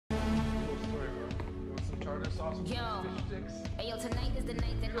Donna saw some fish sticks. Hey, yo, tonight is the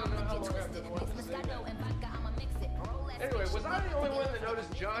night that I'm gonna get twisted. Mix Moscato and vodka, I'ma mix it. Roll that Anyway, was I the only one that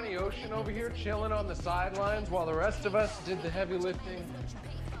noticed Johnny Ocean over here chilling on the sidelines while the rest of us did the heavy lifting?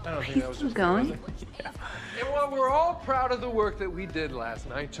 I don't think that was just going. And while we're all proud of the work that we did last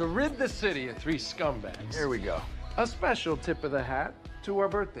night to rid the city of 3 scumbags, Here we go. a special tip of the hat to our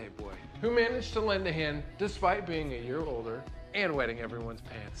birthday boy, who managed to lend a hand despite being a year older and wetting everyone's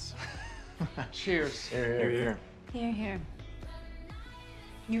pants. Cheers. Here. Here, here.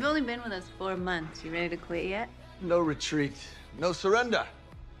 You've only been with us 4 months. You ready to quit yet? No retreat, no surrender.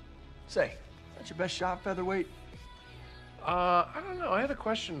 Say, is that your best shot, featherweight? I don't know. I had a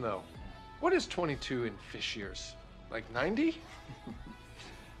question, though. What is 22 in fish years? Like 90?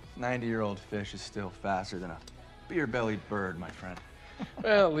 90-year-old fish is still faster than a beer-bellied bird, my friend.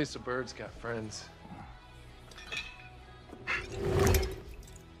 Well, at least a bird's got friends.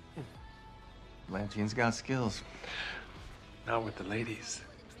 Atlantean's got skills. Not with the ladies.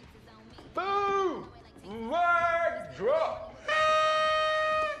 Boom! Mic drop!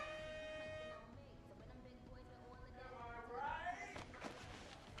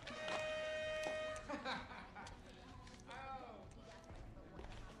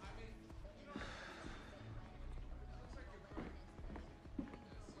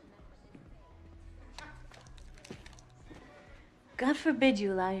 God forbid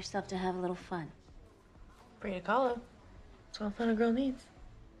you allow yourself to have a little fun. Free to call him. That's all fun a girl needs.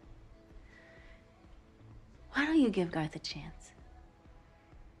 Why don't you give Garth a chance?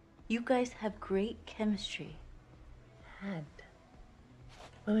 You guys have great chemistry. Had.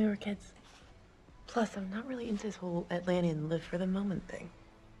 When we were kids. Plus, I'm not really into this whole Atlantean live for the moment thing.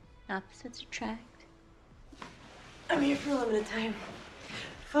 Opposites attract. I'm here for a limited time.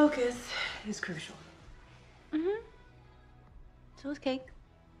 Focus is crucial. Mm-hmm. So is cake.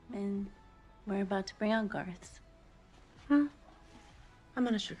 And we're about to bring out Garth's. Huh? I'm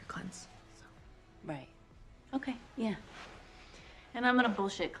on a sugar cleanse. So. Right. Okay, yeah. And I'm on a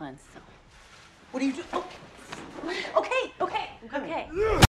bullshit cleanse, so. What do you do? Oh. Okay. Okay.